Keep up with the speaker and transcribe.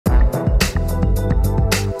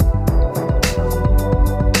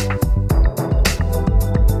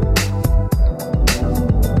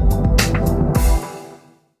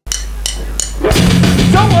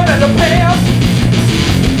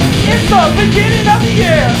beginning of the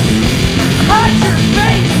year. Hide your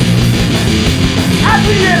face as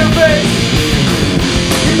we innovate.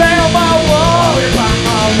 You bang on my wall, you bang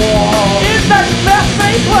my wall. It's that best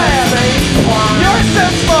made plan, baby. You're so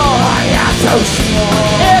small, I am so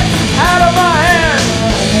small. It's out of my hand.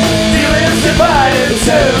 Feelings divided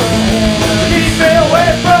too. Keep me away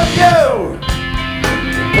from you.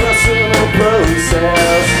 Personal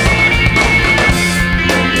process,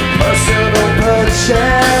 personal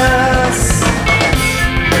purchase,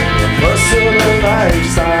 personal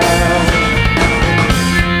lifestyle,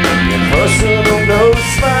 personal no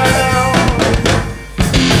smile.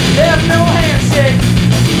 There's no handshake,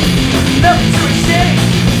 nothing to exchange.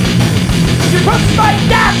 Your brother's my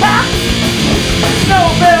dad, pal. No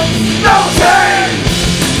bill, no change.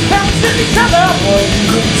 Can't sit each other,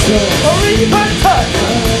 or even touch.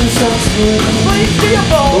 Please be a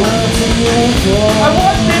bowl. I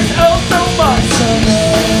want this oh so much.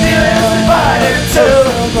 Feelings divided too.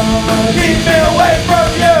 Keep me away from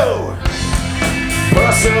you.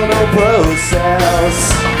 Personal process,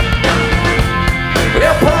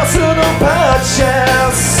 your personal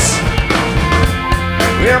purchase,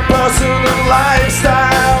 your personal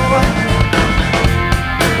lifestyle,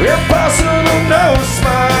 your personal no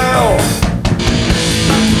smile.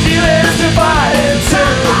 Feelings divided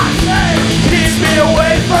too. Keep me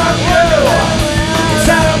away from you. It's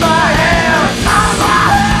out of my hands.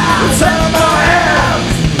 It's out of my hands.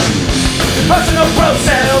 Your personal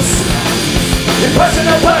process, your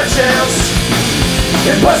personal purchase,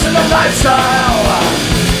 your personal lifestyle,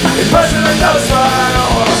 your personal no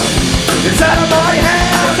smile. It's out of my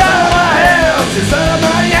hands. It's out of my hands. It's out of